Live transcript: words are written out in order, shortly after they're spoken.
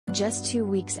Just 2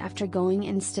 weeks after going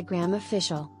Instagram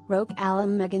official, rogue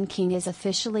alum Meghan King is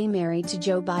officially married to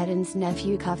Joe Biden's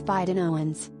nephew Cuffe Biden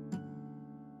Owens.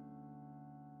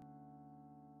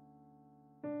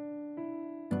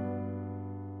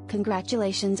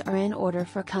 Congratulations are in order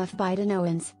for Cuffe Biden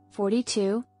Owens,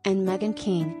 42, and Meghan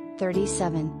King,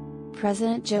 37.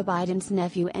 President Joe Biden's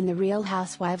nephew and the Real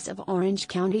Housewives of Orange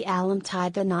County alum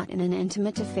tied the knot in an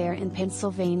intimate affair in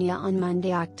Pennsylvania on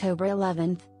Monday, October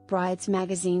 11, Brides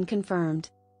magazine confirmed.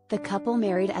 The couple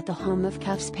married at the home of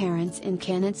Cuffe's parents in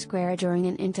Kennett Square during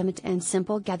an intimate and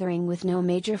simple gathering with no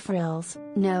major frills,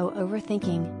 no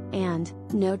overthinking, and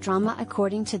no drama,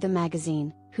 according to the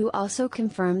magazine, who also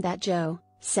confirmed that Joe,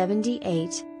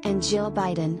 78, and Jill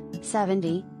Biden,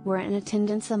 70, were in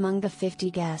attendance among the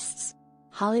 50 guests.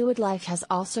 HollywoodLife has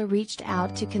also reached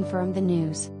out to confirm the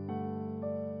news.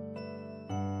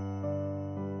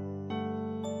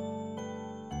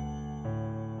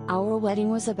 Our wedding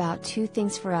was about two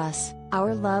things for us: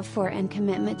 our love for and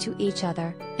commitment to each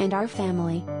other, and our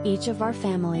family, each of our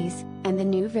families, and the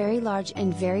new very large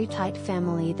and very tight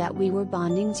family that we were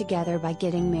bonding together by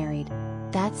getting married.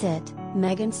 That's it,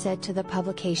 Meghan said to the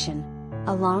publication.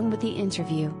 Along with the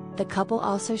interview, the couple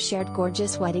also shared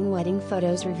gorgeous wedding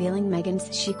photos revealing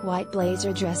Meghan's chic white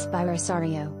blazer dress by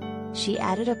Rosario. She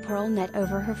added a pearl net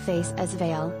over her face as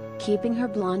veil, keeping her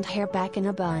blonde hair back in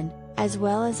a bun, as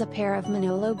well as a pair of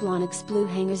Manolo Blahnik's blue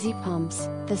Hangazi pumps,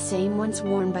 the same ones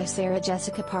worn by Sarah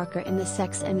Jessica Parker in the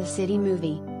Sex and the City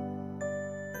movie.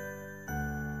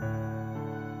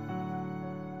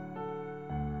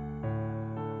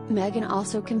 Meghan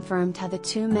also confirmed how the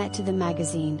two met to the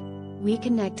magazine. "We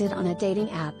connected on a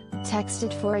dating app,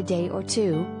 texted for a day or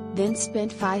two, then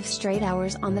spent 5 straight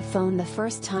hours on the phone the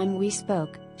first time we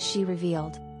spoke," she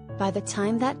revealed. By the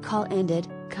time that call ended,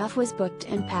 Cuffe was booked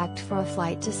and packed for a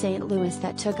flight to St. Louis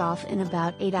that took off in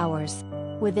about 8 hours.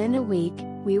 Within a week,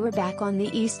 we were back on the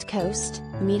East Coast,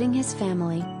 meeting his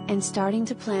family, and starting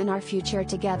to plan our future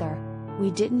together.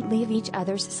 We didn't leave each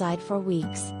other's side for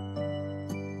weeks.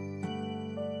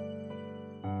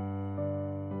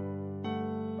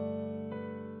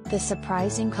 The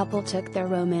surprising couple took their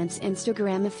romance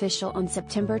Instagram official on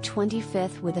September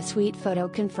 25 with a sweet photo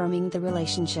confirming the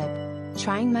relationship.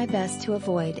 "Trying my best to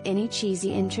avoid any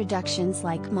cheesy introductions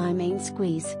like my main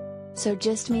squeeze. So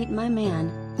just meet my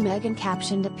man," Meghan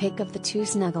captioned a pic of the two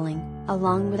snuggling,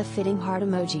 along with a fitting heart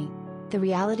emoji. The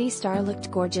reality star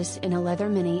looked gorgeous in a leather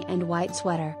mini and white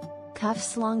sweater.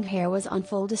 Cuffe's long hair was on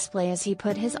full display as he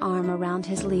put his arm around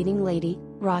his leading lady,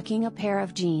 rocking a pair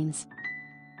of jeans.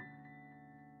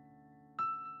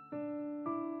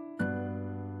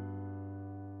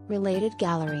 Related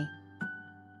gallery.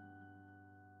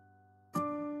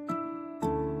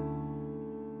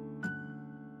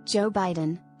 Joe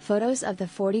Biden, photos of the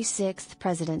 46th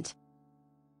president.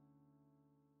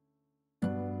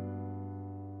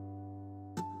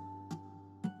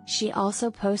 She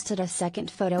also posted a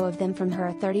second photo of them from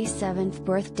her 37th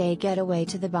birthday getaway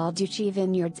to the Balducci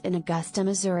Vineyards in Augusta,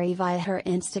 Missouri via her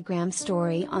Instagram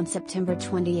story on September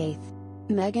 28.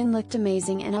 Meghan looked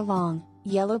amazing in a long,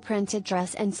 yellow printed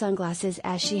dress and sunglasses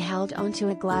as she held onto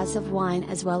a glass of wine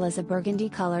as well as a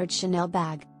burgundy-colored Chanel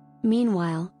bag.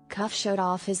 Meanwhile, Cuffe showed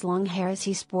off his long hair as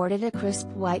he sported a crisp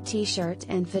white t-shirt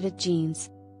and fitted jeans.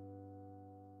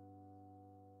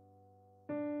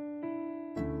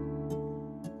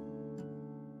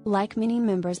 Like many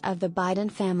members of the Biden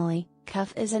family,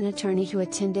 Cuffe is an attorney who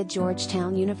attended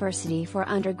Georgetown University for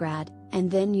undergrad,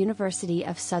 and then University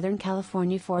of Southern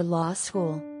California for law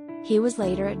school. He was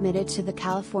later admitted to the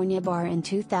California bar in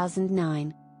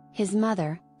 2009. His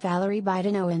mother, Valerie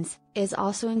Biden Owens, is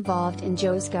also involved in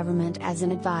Joe's government as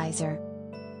an advisor.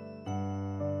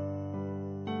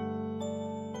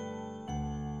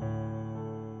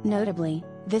 Notably,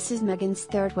 this is Meghan's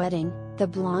third wedding. The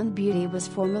blonde beauty was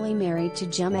formerly married to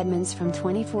Jim Edmonds from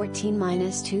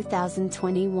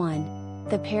 2014–2021.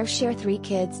 The pair share 3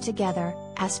 kids together: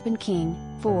 Aspen King,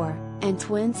 4, and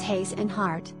twins Hayes and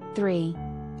Hart, 3.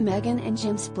 Meghan and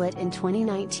Jim split in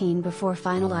 2019 before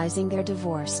finalizing their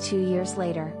divorce 2 years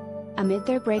later. Amid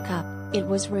their breakup, it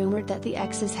was rumored that the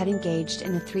exes had engaged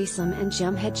in a threesome and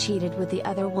Jim had cheated with the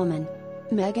other woman.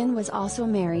 Meghan was also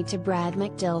married to Brad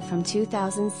McDill from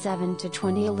 2007 to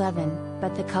 2011,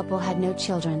 but the couple had no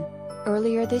children.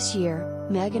 Earlier this year,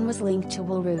 Meghan was linked to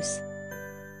Will Roos,